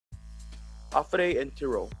Afre and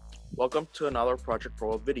Tiro, welcome to another Project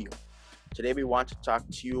PROA video. Today we want to talk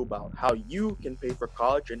to you about how you can pay for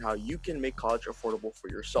college and how you can make college affordable for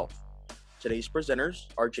yourself. Today's presenters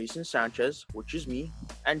are Jason Sanchez, which is me,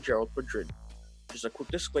 and Gerald Padrid. Just a quick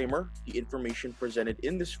disclaimer, the information presented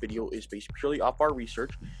in this video is based purely off our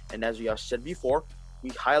research, and as we have said before, we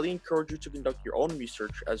highly encourage you to conduct your own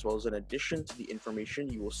research as well as in addition to the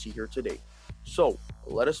information you will see here today. So,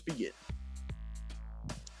 let us begin.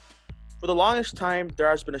 For the longest time, there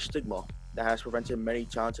has been a stigma that has prevented many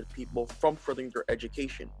talented people from furthering their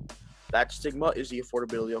education. That stigma is the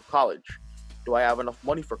affordability of college. Do I have enough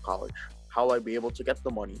money for college? How will I be able to get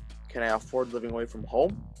the money? Can I afford living away from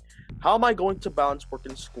home? How am I going to balance work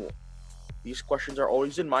and school? These questions are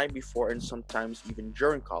always in mind before and sometimes even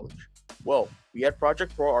during college. Well, we at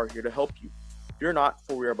Project PRO are here to help you. Fear not,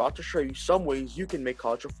 for we are about to show you some ways you can make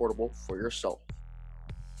college affordable for yourself.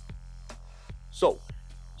 So,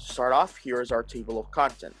 to start off, here is our table of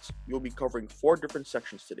contents. We will be covering 4 different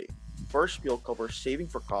sections today. First, we will cover saving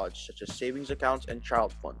for college, such as savings accounts and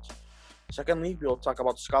child funds. Secondly, we will talk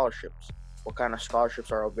about scholarships, what kind of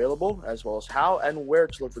scholarships are available, as well as how and where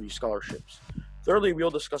to look for these scholarships. Thirdly, we will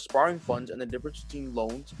discuss borrowing funds and the difference between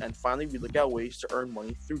loans, and finally, we look at ways to earn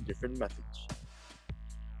money through different methods.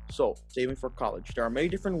 So, saving for college. There are many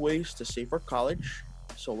different ways to save for college,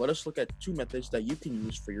 so let us look at 2 methods that you can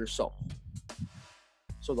use for yourself.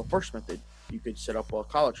 So the first method, you could set up a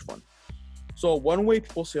college fund. So one way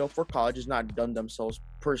people save up for college is not done themselves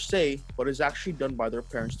per se, but is actually done by their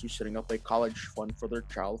parents through setting up a college fund for their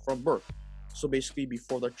child from birth. So basically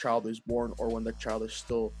before the child is born or when the child is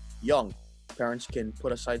still young, parents can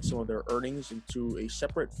put aside some of their earnings into a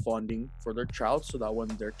separate funding for their child so that when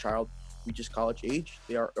their child reaches college age,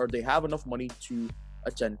 they have enough money to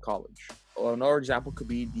attend college. Another example could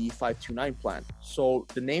be the 529 plan. So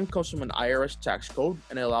the name comes from an IRS tax code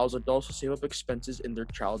and it allows adults to save up expenses in their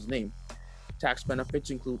child's name. Tax benefits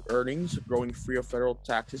include earnings growing free of federal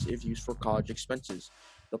taxes if used for college expenses.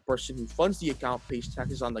 The person who funds the account pays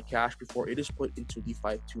taxes on the cash before it is put into the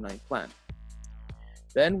 529 plan.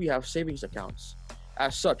 Then we have savings accounts.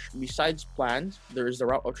 As such, besides plans, there is the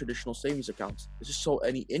route of traditional savings accounts. This is so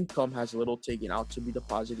any income has a little taken out to be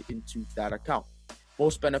deposited into that account.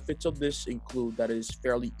 Most benefits of this include that it is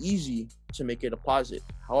fairly easy to make a deposit.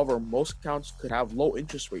 However, most accounts could have low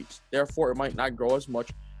interest rates. Therefore, it might not grow as much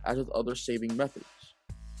as with other saving methods.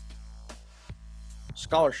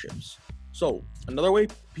 Scholarships. So, another way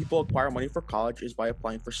people acquire money for college is by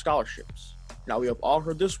applying for scholarships. Now, we have all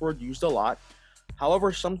heard this word used a lot.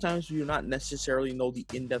 However, sometimes we do not necessarily know the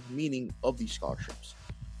in-depth meaning of these scholarships.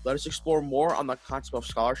 Let us explore more on the concept of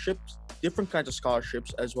scholarships, different kinds of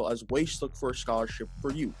scholarships, as well as ways to look for a scholarship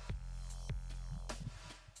for you.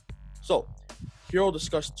 So, here we'll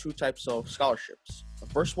discuss 2 types of scholarships. The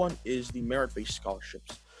first one is the merit-based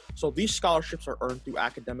scholarships. So these scholarships are earned through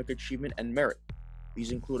academic achievement and merit.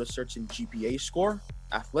 These include a certain GPA score,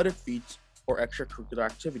 athletic feats, or extracurricular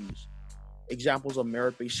activities. Examples of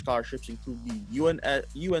merit-based scholarships include the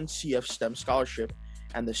UNCF STEM Scholarship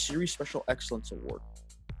and the Series Special Excellence Award.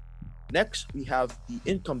 Next, we have the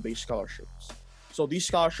income-based scholarships. So these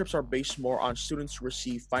scholarships are based more on students who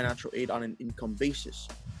receive financial aid on an income basis.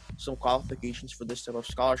 Some qualifications for this type of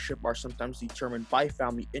scholarship are sometimes determined by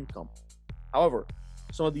family income. However,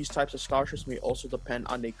 some of these types of scholarships may also depend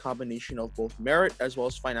on a combination of both merit as well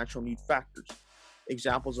as financial need factors.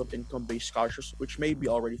 Examples of income-based scholarships, which may be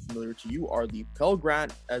already familiar to you, are the Pell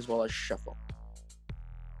Grant as well as SHEFA.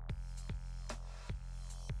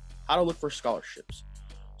 How to look for scholarships.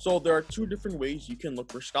 So there are 2 different ways you can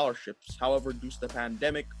look for scholarships. However, due to the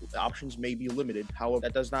pandemic, the options may be limited. However,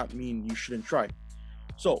 that does not mean you shouldn't try.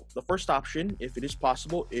 So the first option, if it is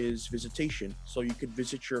possible, is visitation. So you could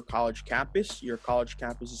visit your college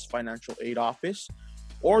campus's financial aid office,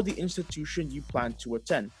 or the institution you plan to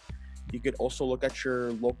attend. You could also look at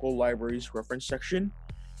your local library's reference section.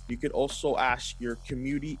 You could also ask your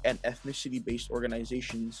community and ethnicity-based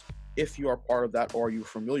organizations if you are part of that or you're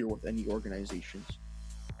familiar with any organizations.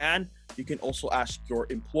 And you can also ask your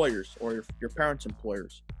employers or your parents'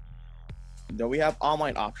 employers. Then we have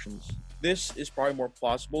online options. This is probably more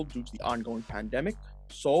plausible due to the ongoing pandemic.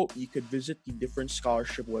 So you could visit the different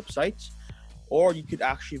scholarship websites, or you could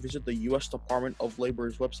actually visit the U.S. Department of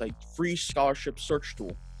Labor's website, free scholarship search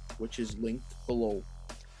tool, which is linked below.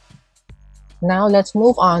 Now let's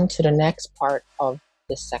move on to the next part of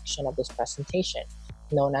this section of this presentation,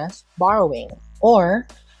 known as borrowing, or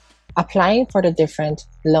applying for the different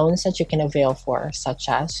loans that you can avail for, such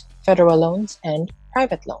as federal loans and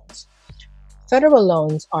private loans. Federal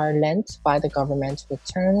loans are lent by the government with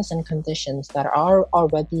terms and conditions that are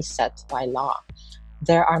already set by law.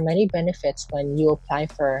 There are many benefits when you apply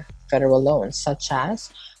for federal loans, such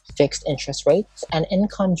as fixed interest rates and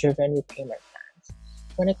income-driven repayment plans.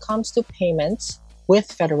 When it comes to payments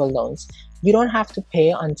with federal loans, you don't have to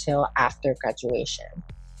pay until after graduation.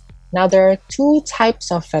 Now, there are two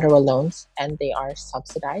types of federal loans, and they are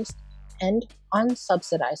subsidized and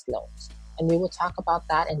unsubsidized loans. And we will talk about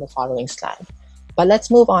that in the following slide. But let's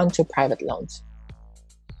move on to private loans.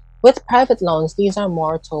 With private loans, these are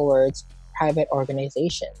more towards private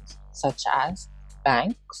organizations, such as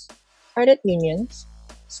banks, credit unions,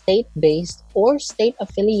 state-based or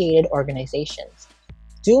state-affiliated organizations.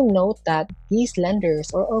 Do note that these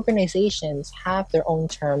lenders or organizations have their own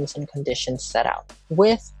terms and conditions set out.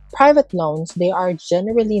 With private loans, they are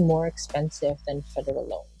generally more expensive than federal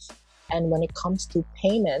loans. And when it comes to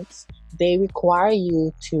payments, they require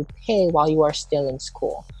you to pay while you are still in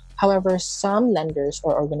school. However, some lenders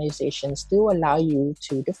or organizations do allow you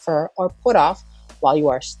to defer or put off while you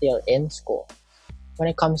are still in school. When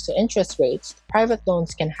it comes to interest rates, private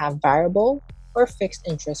loans can have variable or fixed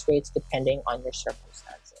interest rates depending on your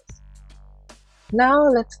circumstances. Now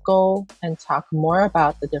let's go and talk more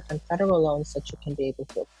about the different federal loans that you can be able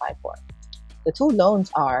to apply for. The two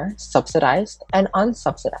loans are subsidized and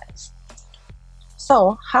unsubsidized.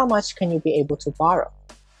 So, how much can you be able to borrow?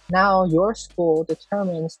 Now, your school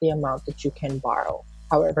determines the amount that you can borrow.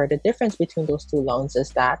 However, the difference between those two loans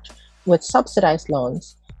is that with subsidized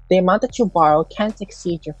loans, the amount that you borrow can't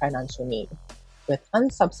exceed your financial need. With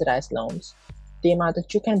unsubsidized loans, the amount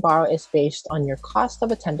that you can borrow is based on your cost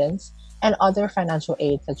of attendance and other financial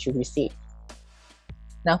aids that you receive.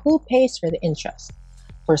 Now, who pays for the interest?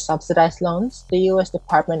 For subsidized loans, the U.S.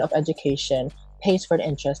 Department of Education pays for the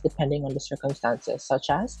interest depending on the circumstances, such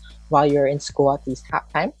as while you're in school at least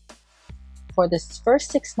half time, for the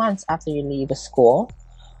first 6 months after you leave the school,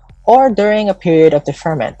 or during a period of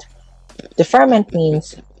deferment. Deferment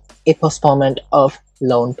means a postponement of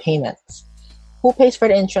loan payments. Who pays for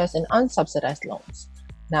the interest in unsubsidized loans?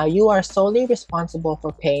 Now, you are solely responsible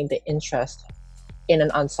for paying the interest in an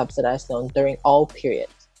unsubsidized loan during all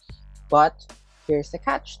periods. But here's the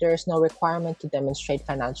catch. There is no requirement to demonstrate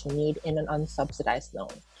financial need in an unsubsidized loan.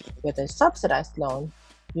 With a subsidized loan,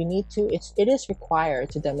 it is required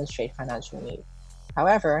to demonstrate financial need.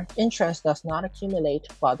 However, interest does not accumulate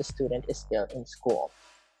while the student is still in school.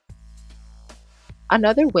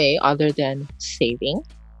 Another way other than saving,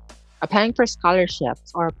 applying for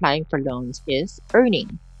scholarships or applying for loans is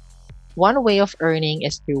earning. One way of earning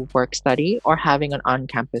is through work study or having an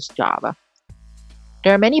on-campus job.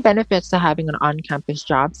 There are many benefits to having an on-campus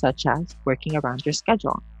job, such as working around your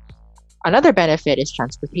schedule. Another benefit is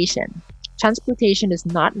transportation. Transportation is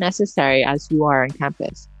not necessary as you are on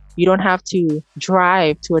campus. You don't have to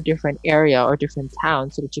drive to a different area or different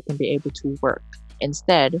town so that you can be able to work.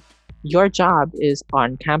 Instead, your job is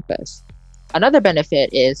on campus. Another benefit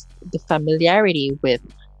is the familiarity with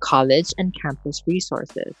college and campus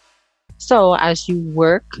resources. So as you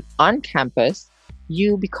work on campus,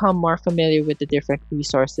 you become more familiar with the different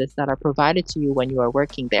resources that are provided to you when you are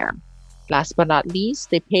working there. Last but not least,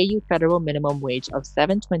 they pay you federal minimum wage of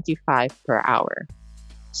 $7.25 per hour.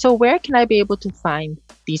 So where can I be able to find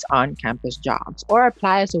these on-campus jobs or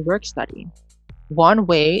apply as a work study? One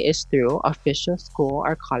way is through official school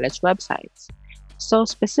or college websites. So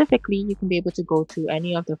specifically, you can be able to go to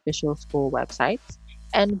any of the official school websites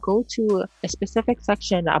and go to a specific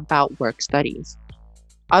section about work studies.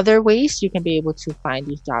 Other ways you can be able to find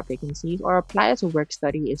these job vacancies or apply as a work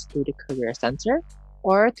study is through the Career Center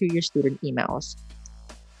or through your student emails.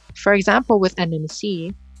 For example, with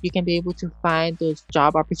NMC, you can be able to find those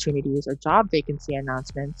job opportunities or job vacancy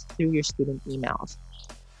announcements through your student emails.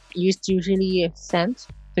 It's usually sent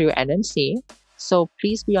through NMC, so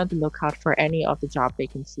please be on the lookout for any of the job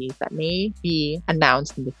vacancies that may be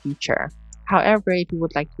announced in the future. However, if you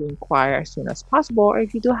would like to inquire as soon as possible, or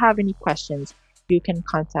if you do have any questions, you can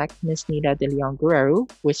contact Ms. Nida De Leon Guerrero,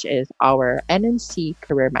 which is our NMC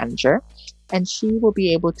career manager, and she will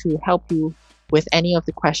be able to help you with any of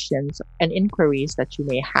the questions and inquiries that you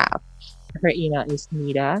may have. Her email is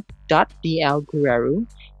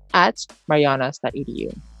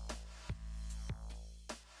nida.dlguerrero@marianas.edu.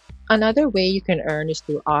 Another way you can earn is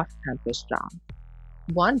through off-campus jobs.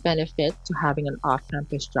 One benefit to having an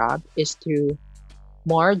off-campus job is through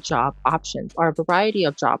more job options or a variety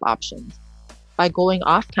of job options. By going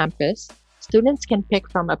off-campus, students can pick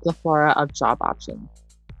from a plethora of job options.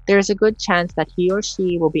 There is a good chance that he or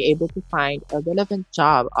she will be able to find a relevant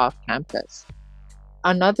job off-campus.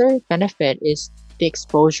 Another benefit is the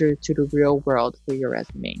exposure to the real world for your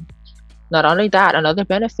resume. Not only that, another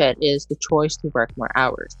benefit is the choice to work more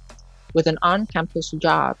hours. With an on-campus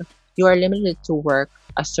job, you are limited to work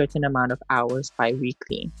a certain amount of hours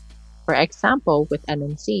bi-weekly. For example, with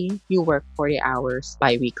NMC, you work 40 hours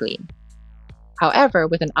bi-weekly. However,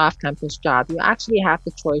 with an off-campus job, you actually have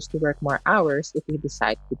the choice to work more hours if you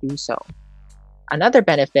decide to do so. Another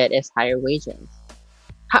benefit is higher wages.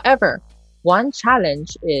 However, one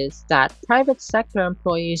challenge is that private sector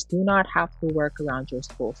employees do not have to work around your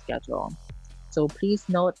school schedule. So please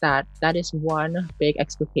note that that is one big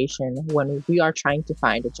expectation when we are trying to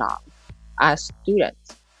find a job as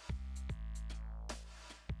students.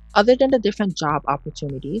 Other than the different job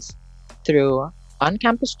opportunities through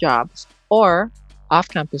on-campus jobs or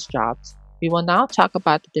off-campus jobs, we will now talk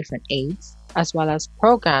about the different aids as well as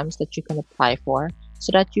programs that you can apply for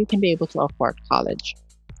so that you can be able to afford college.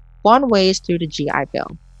 One way is through the GI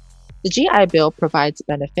Bill. The GI Bill provides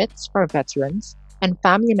benefits for veterans and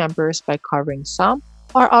family members by covering some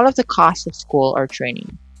or all of the costs of school or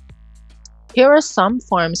training. Here are some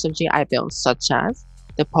forms of GI Bills, such as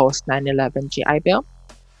the post 9/11 GI Bill,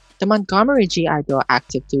 the Montgomery GI Bill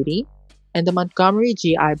Active Duty, and the Montgomery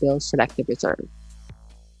GI Bill Selective Reserve.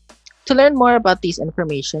 To learn more about these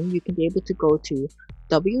information, you can be able to go to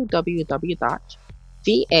www.va.gov,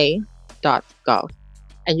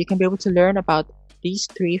 and you can be able to learn about these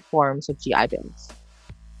three forms of GI Bills.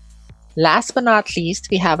 Last but not least,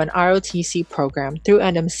 we have an ROTC program through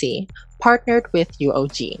NMC partnered with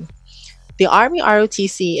UOG. The Army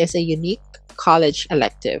ROTC is a unique college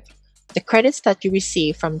elective. The credits that you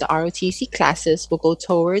receive from the ROTC classes will go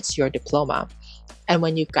towards your diploma. And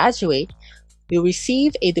when you graduate, you'll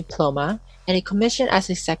receive a diploma and a commission as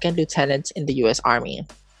a second lieutenant in the U.S. Army.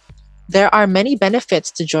 There are many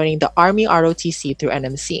benefits to joining the Army ROTC through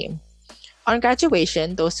NMC. On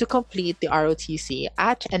graduation, those who complete the ROTC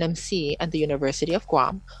at NMC and the University of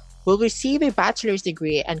Guam will receive a bachelor's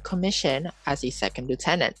degree and commission as a second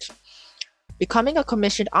lieutenant. Becoming a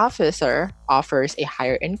commissioned officer offers a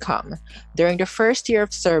higher income. During the first year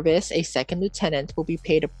of service, a second lieutenant will be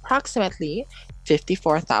paid approximately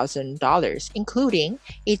 $54,000, including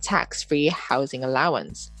a tax-free housing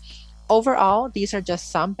allowance. Overall, these are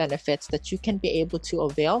just some benefits that you can be able to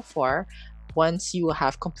avail for once you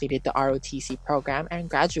have completed the ROTC program and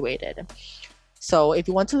graduated. So if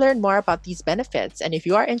you want to learn more about these benefits and if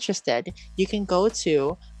you are interested, you can go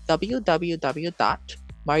to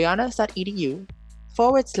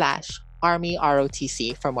www.marianas.edu/Army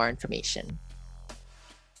ROTC for more information.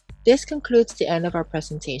 This concludes the end of our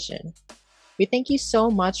presentation. We thank you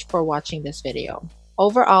so much for watching this video.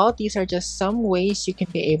 Overall, these are just some ways you can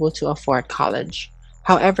be able to afford college.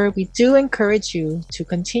 However, we do encourage you to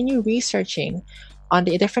continue researching on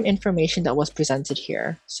the different information that was presented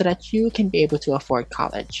here so that you can be able to afford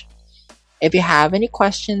college. If you have any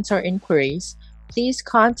questions or inquiries, please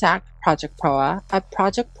contact Project PROA at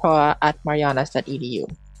projectproa@marianas.edu.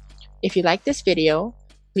 If you like this video,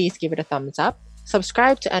 please give it a thumbs up,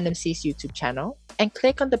 subscribe to NMC's YouTube channel, and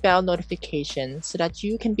click on the bell notification so that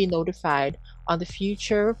you can be notified on the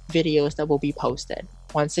future videos that will be posted.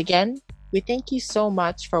 Once again, we thank you so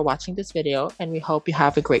much for watching this video and we hope you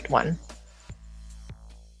have a great one.